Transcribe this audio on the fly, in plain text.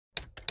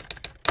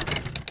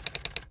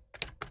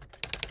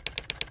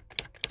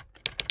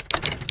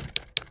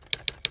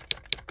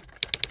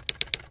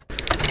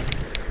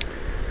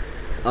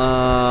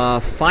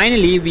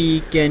finally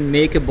we can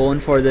make a bone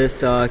for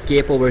this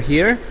cape over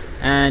here,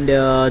 and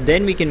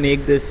then we can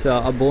make this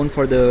a bone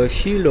for the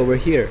shield over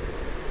here.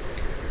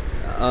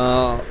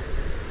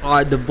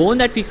 The bone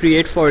that we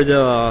create for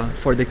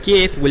the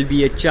cape will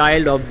be a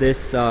child of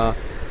this will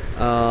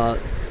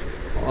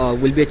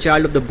be a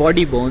child of the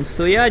body bone.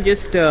 So yeah,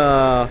 just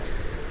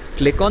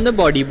click on the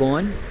body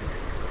bone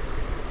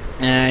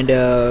and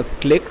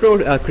click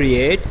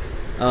create,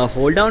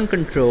 hold down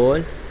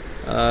control,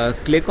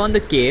 click on the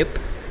cape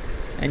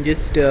and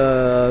just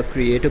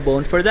create a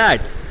bone for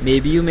that.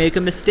 Maybe you make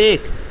a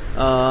mistake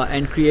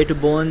and create a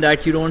bone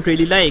that you don't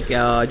really like,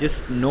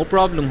 just no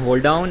problem,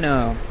 hold down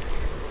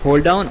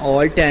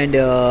alt and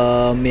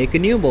make a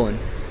new bone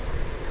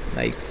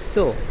like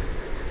so.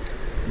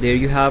 There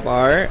you have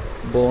our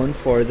bone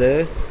for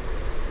the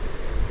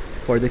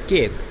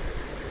cape.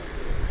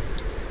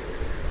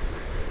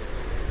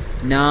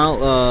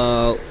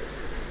 Now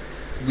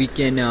we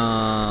can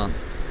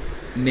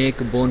make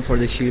a bone for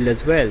the shield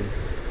as well,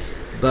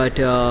 but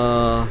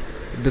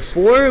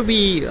before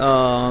we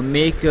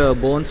make a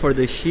bone for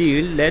the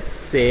shield, let's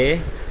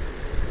say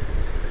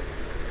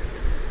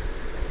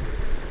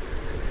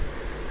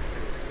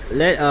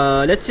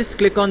let's just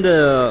click on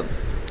the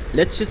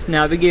let's just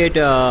navigate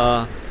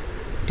to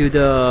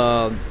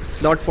the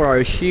slot for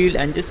our shield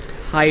and just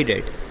hide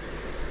it.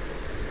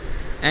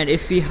 And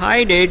if we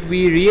hide it,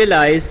 we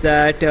realize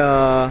that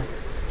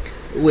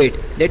wait,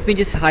 let me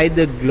just hide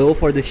the glow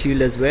for the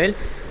shield as well.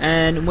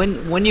 And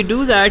when you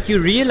do that, you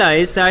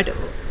realize that,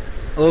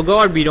 oh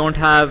god, we don't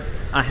have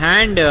a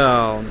hand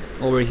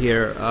over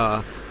here.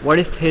 What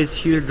if his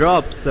shield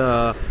drops?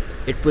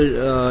 It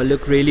will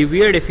look really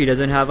weird if he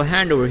doesn't have a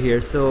hand over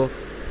here. So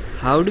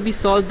how do we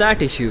solve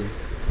that issue?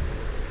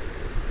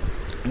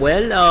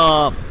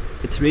 Well,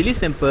 it's really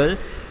simple.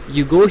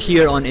 You go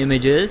here on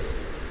images,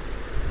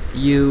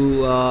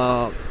 you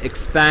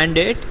expand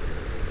it,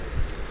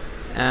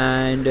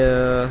 and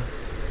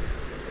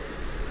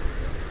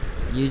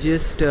you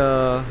just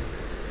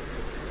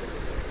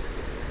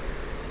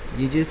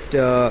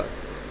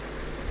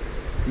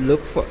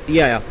look for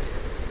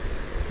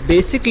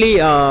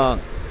basically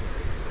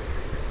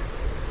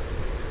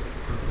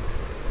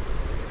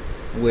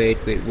wait,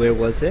 where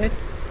was it?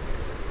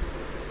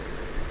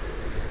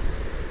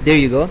 There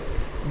you go.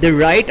 The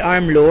right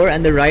arm lower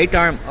and the right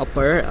arm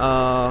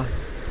upper,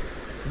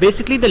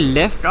 basically the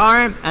left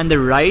arm and the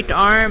right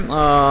arm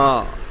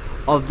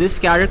of this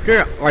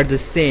character are the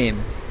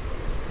same.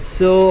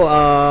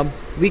 So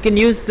we can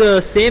use the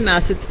same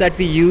assets that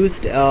we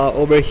used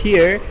over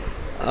here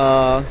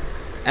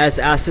as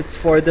assets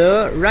for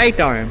the right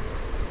arm.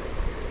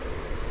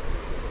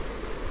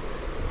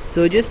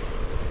 So just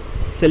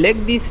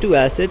select these two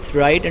assets,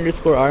 right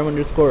underscore arm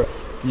underscore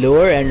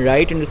lower and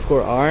right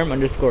underscore arm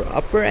underscore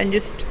upper, and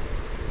just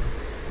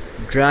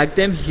drag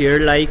them here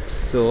like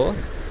so,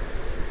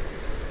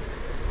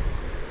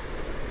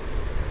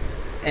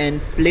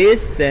 and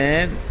place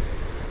them.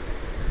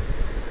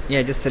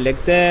 Just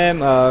select them,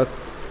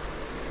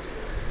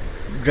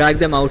 drag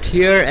them out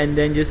here, and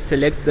then just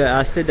select the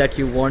asset that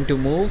you want to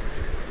move,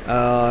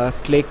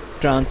 click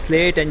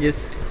translate and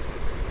just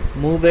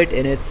move it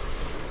in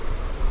its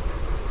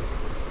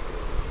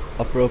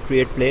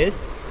appropriate place.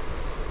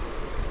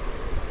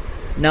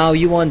 Now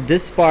you want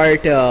this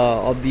part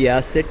of the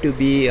asset to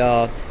be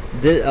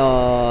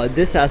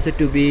this asset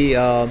to be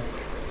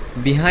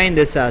behind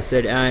this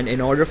asset, and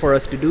in order for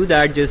us to do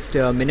that, just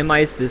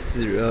minimize this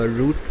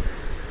root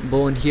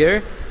bone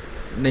here,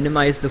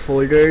 minimize the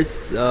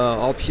folders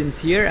options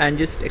here, and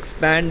just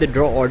expand the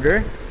draw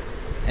order,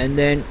 and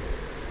then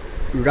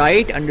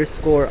right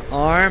underscore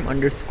arm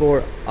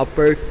underscore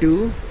upper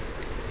 2,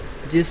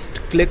 just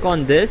click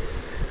on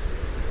this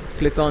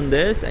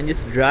and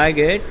just drag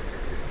it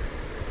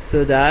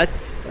so that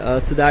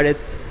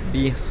it's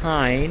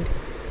behind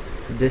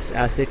this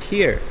asset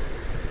here.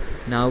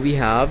 Now we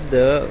have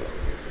the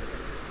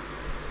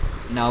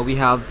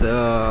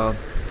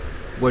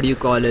what do you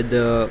call it,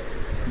 the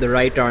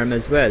right arm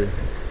as well.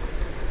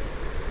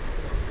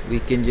 We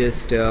can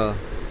just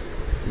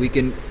we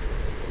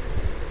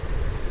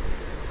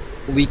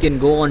can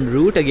go on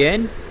root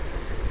again.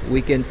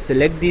 We can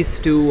select these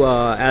two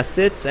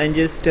assets and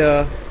just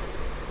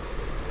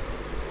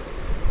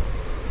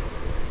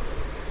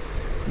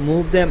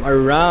move them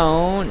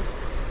around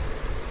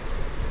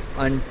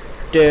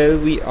until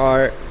we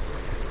are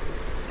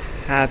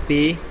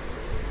happy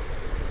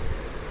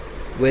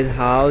with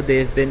how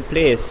they've been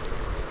placed.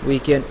 We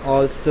can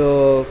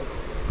also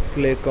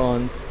click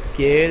on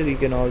scale. We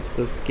can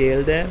also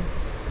scale them.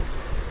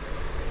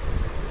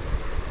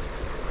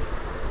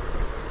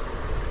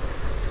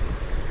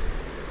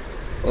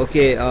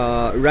 Okay,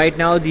 right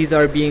now these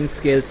are being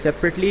scaled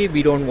separately.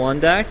 We don't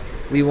want that.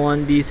 We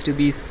want these to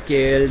be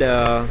scaled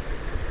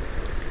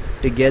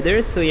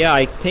together. So yeah,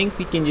 I think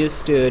we can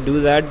just do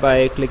that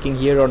by clicking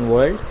here on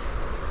world,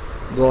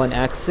 go on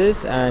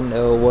axis and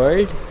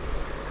world,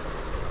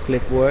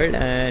 click world,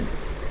 and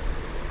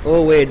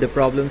oh wait, the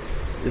problem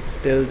is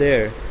still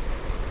there,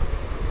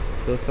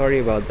 so sorry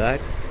about that.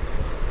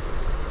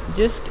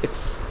 Just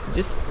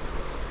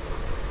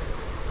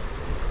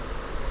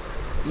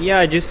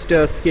yeah, just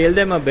scale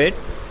them a bit,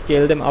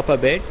 scale them up a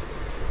bit,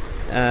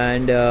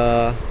 and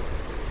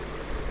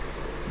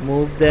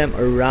move them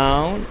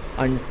around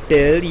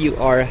until you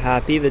are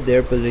happy with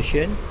their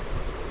position.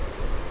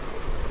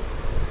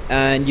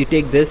 And you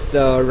take this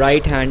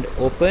right hand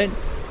open,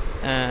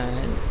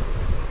 and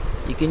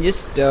you can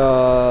just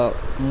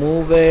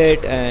move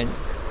it and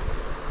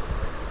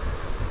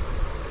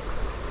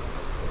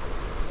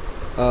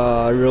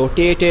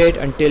rotate it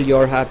until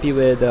you're happy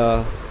with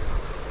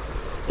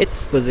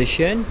its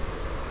position.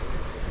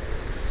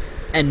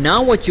 And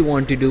now what you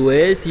want to do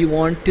is you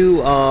want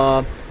to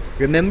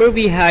remember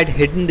we had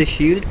hidden the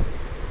shield.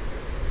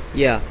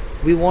 Yeah,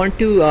 we want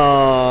to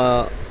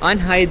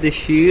unhide the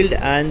shield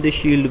and the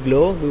shield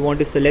glow. We want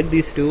to select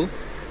these two,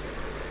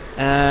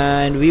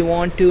 and we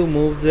want to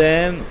move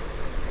them.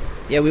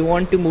 Yeah, we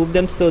want to move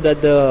them so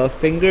that the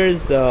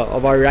fingers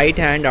of our right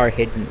hand are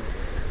hidden.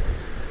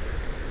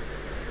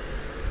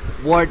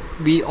 What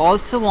we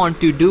also want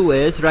to do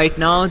is, right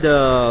now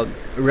the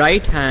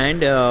right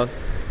hand,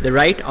 the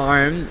right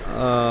arm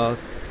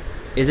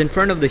is in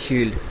front of the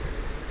shield.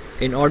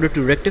 In order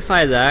to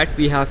rectify that,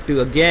 we have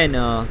to again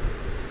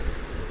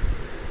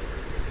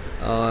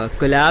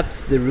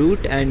collapse the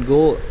root and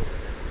go.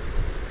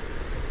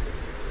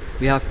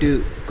 We have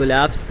to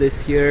collapse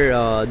this here,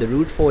 the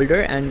root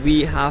folder, and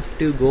we have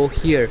to go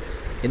here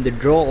in the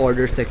draw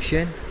order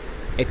section,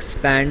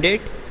 expand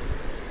it,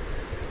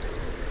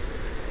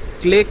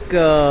 click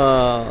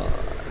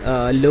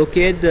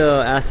locate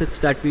the assets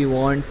that we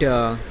want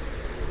to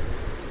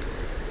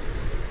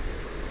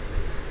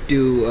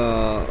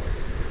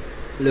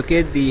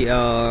locate the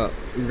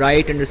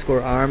right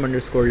underscore arm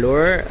underscore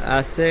lower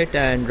asset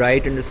and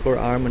right underscore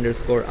arm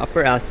underscore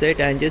upper asset,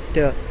 and just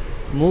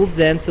move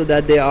them so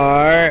that they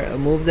are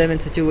in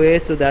such a way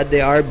so that they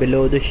are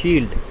below the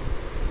shield,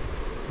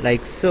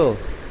 like so.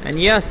 And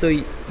yeah, so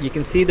you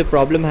can see the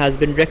problem has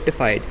been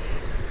rectified.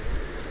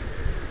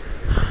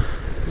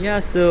 Yeah,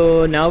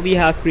 so now we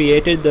have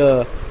created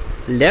the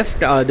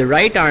the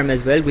right arm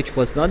as well, which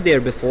was not there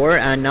before,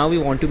 and now we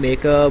want to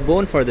make a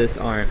bone for this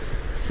arm.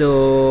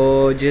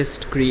 So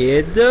just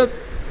click the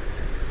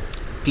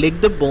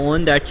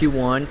bone that you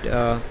want,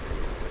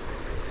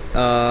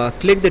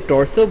 click the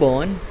torso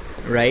bone,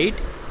 right?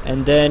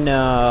 And then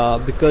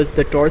because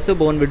the torso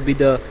bone would be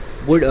the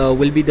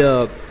will be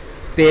the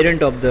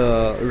parent of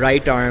the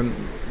right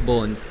arm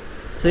bones.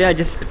 So yeah,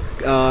 just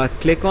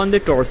click on the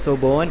torso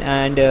bone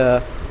and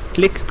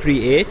click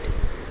create,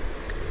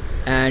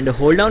 and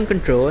hold down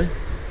control,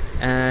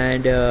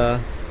 and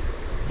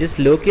just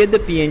locate the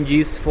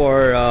PNGs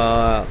for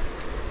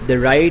the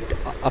right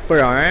upper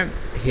arm.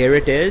 Here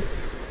it is.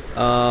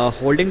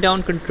 Holding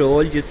down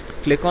control, just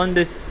click on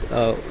this.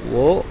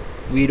 Whoa,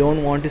 we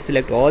don't want to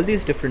select all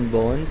these different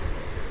bones,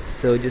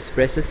 so just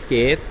press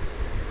escape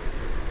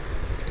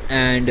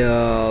and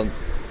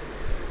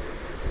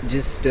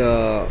just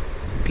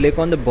click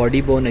on the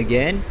body bone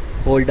again.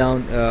 Hold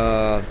down,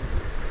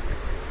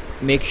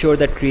 make sure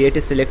that create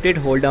is selected,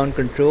 hold down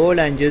control,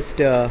 and just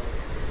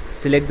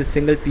select the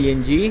single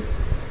PNG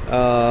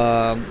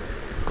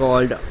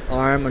called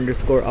arm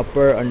underscore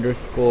upper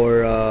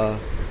underscore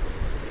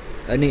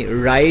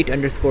right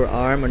underscore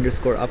arm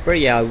underscore upper.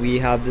 Yeah, we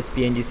have this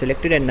PNG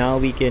selected, and now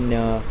we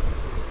can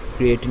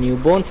create a new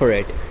bone for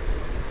it.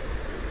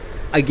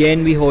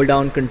 Again, we hold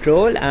down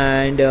control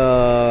and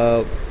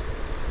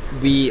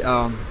we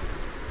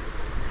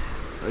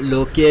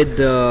locate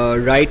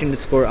the right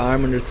underscore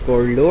arm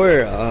underscore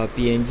lower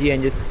PNG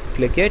and just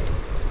click it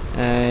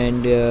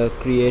and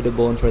create a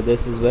bone for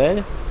this as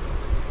well.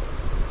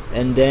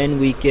 And then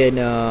we can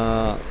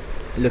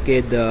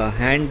locate the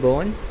hand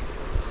bone,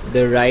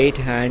 the right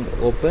hand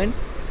open,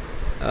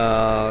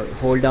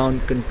 hold down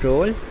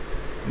control,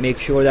 make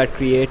sure that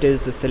create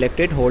is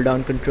selected, hold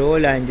down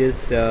control, and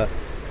just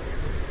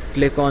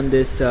click on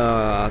this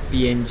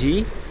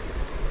PNG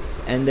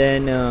and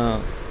then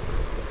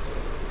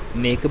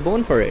make a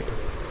bone for it.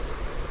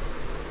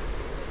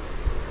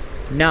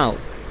 Now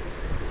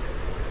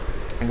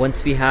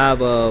once we have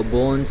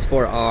bones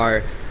for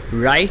our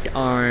right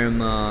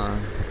arm,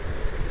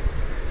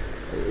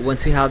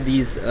 once we have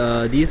these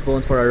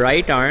bones for our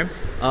right arm,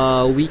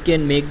 we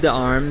can make the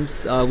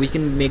arms, we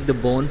can make the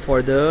bone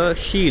for the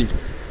shield.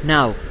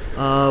 Now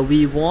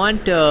we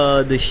want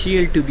the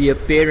shield to be a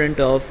parent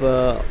of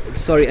a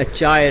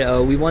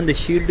child, we want the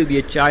shield to be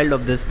a child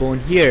of this bone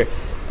here,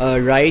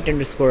 right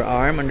underscore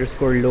arm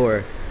underscore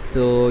lower.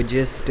 So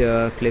just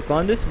click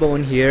on this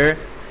bone here,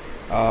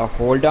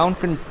 hold down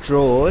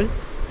control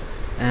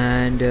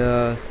and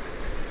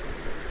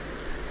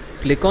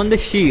click on the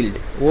shield.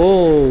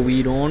 Oh,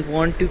 we don't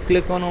want to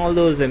click on all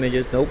those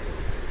images. Nope.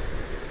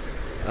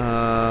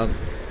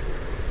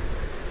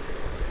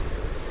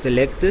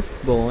 Select this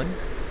bone,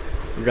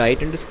 right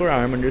underscore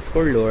arm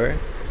underscore lower,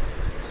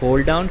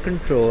 hold down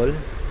control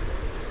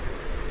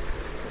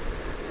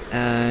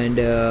and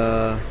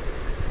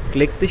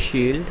click the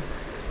shield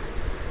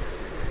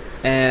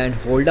and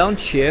hold down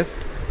shift.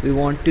 We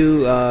want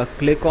to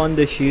click on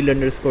the shield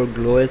underscore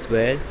glow as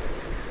well.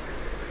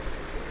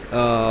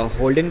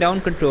 Holding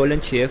down control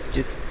and shift,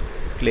 just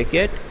click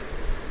it,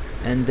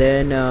 and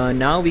then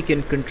now we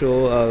can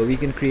control we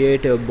can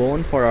create a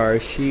bone for our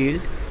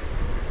shield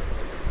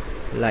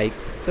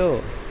like so.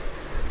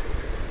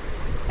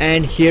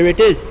 And here it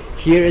is.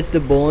 Here is the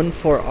bone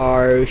for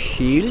our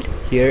shield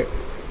here,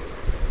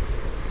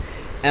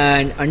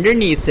 and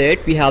underneath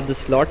it we have the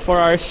slot for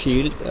our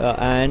shield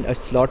and a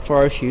slot for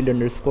our shield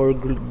underscore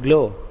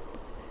glow.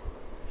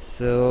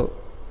 So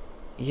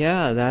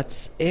yeah,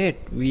 that's it.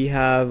 We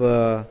have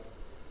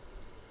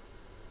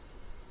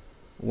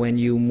when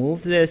you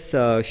move this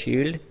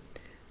shield,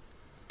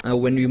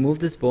 when we move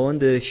this bone,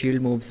 the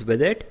shield moves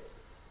with it,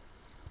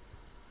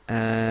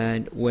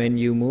 and when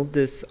you move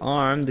this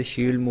arm, the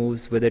shield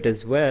moves with it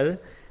as well.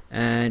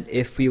 And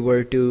if we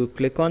were to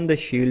click on the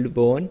shield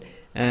bone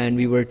and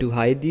we were to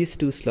hide these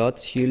two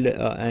slots, shield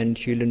and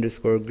shield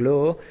underscore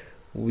glow,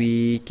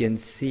 we can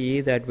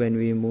see that when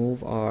we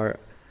move our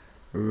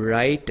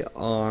right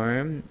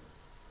arm,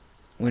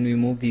 when we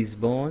move these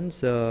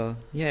bones, yeah,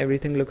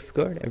 everything looks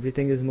good.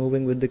 Everything is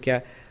moving with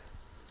the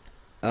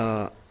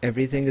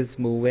everything is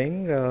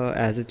moving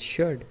as it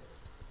should.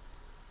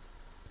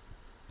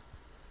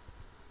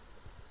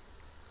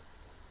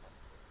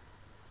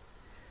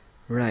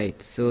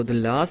 Right, so the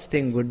last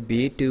thing would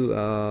be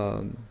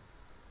to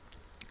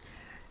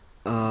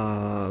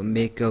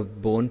make a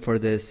bone for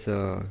this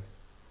what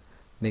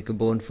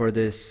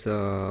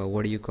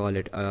do you call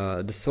it,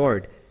 the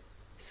sword.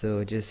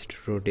 So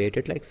just rotate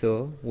it like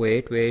so.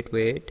 Wait, we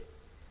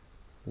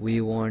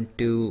want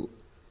to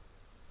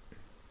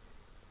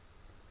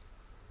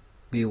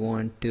go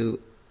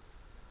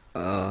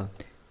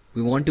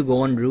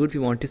on root. We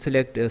want to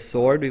select a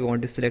sword. We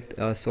want to select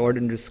a sword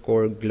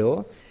underscore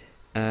glow,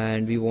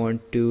 and we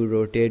want to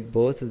rotate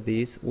both of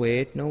these.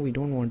 Wait, no, we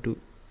don't want to.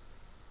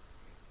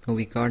 No,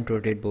 we can't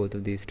rotate both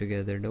of these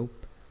together.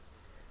 Nope,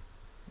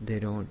 they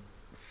don't.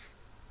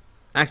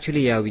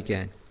 Actually, yeah, we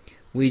can.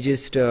 We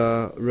just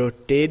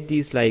rotate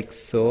these like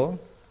so,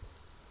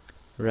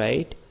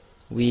 right?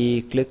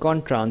 We click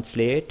on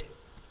translate,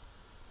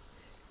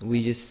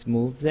 we just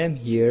move them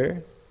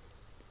here,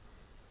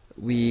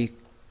 we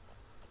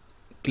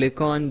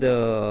click on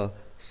the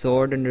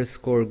sword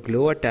underscore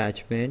glow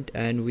attachment,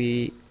 and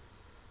we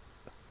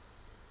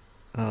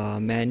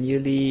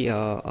manually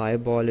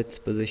eyeball its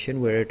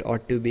position where it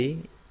ought to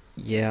be.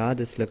 Yeah,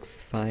 this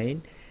looks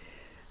fine.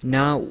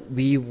 Now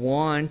we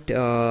want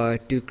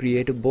to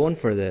create a bone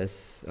for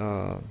this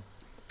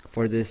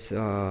for the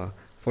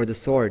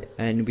sword,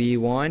 and we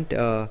want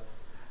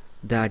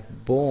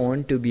that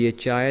bone to be a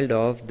child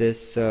of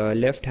this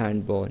left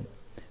hand bone.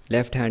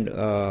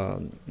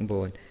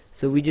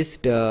 So we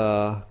just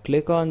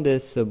click on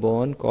this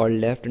bone called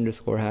left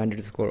underscore hand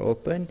underscore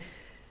open,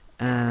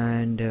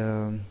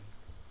 and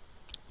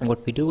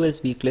what we do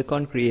is we click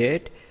on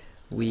create,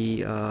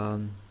 we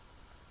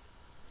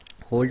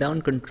hold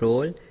down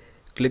control,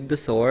 click the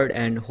sword,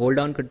 and hold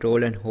down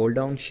control and hold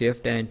down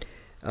shift, and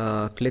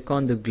click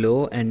on the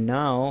glow, and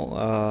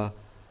now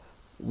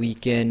we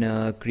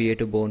can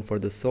create a bone for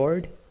the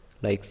sword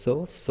like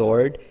so.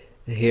 Sword,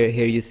 here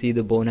you see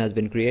the bone has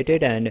been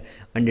created, and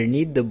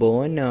underneath the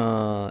bone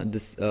the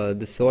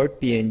sword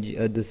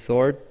PNG, the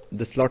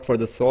slot for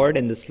the sword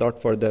and the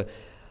slot for the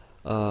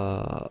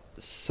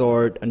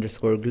sword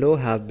underscore glow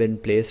have been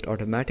placed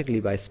automatically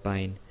by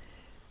spine.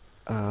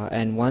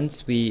 And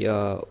once we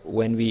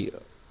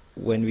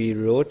when we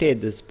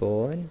rotate this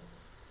bone,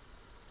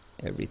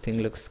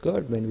 everything looks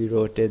good. When we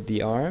rotate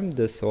the arm,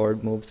 the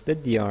sword moves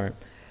with the arm.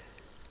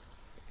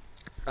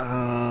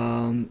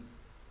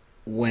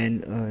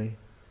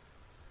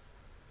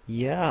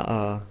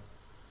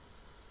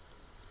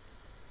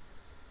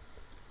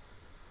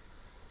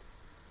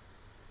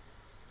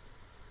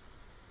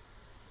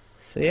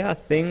 So yeah,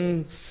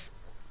 things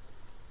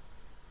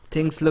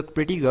look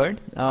pretty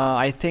good.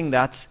 I think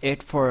that's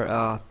it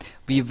for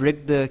we've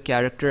rigged the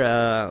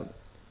character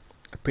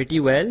pretty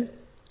well,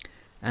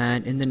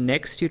 and in the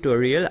next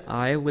tutorial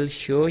I will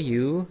show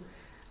you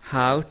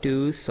how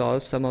to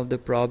solve some of the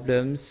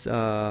problems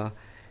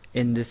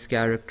in this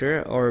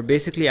character, or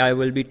basically I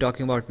will be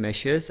talking about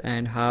meshes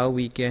and how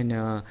we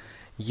can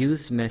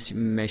use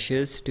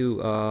meshes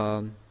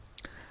to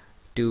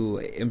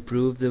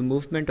improve the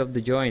movement of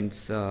the joints.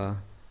 So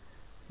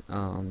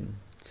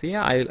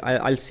yeah,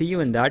 I'll see you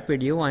in that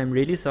video. I'm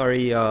really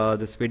sorry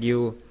this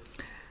video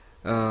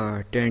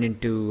turned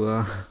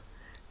into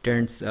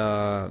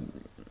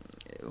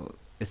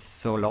is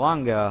so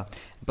long,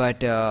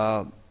 but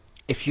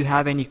if you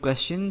have any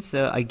questions,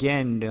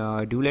 again,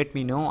 do let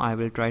me know. I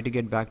will try to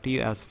get back to you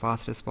as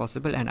fast as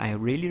possible, and I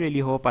really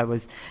hope I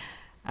was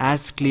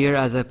as clear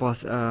as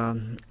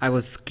I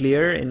was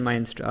clear in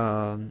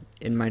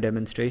my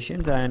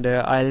demonstrations, and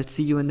I'll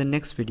see you in the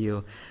next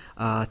video.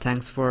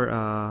 Thanks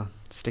for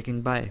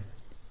sticking by.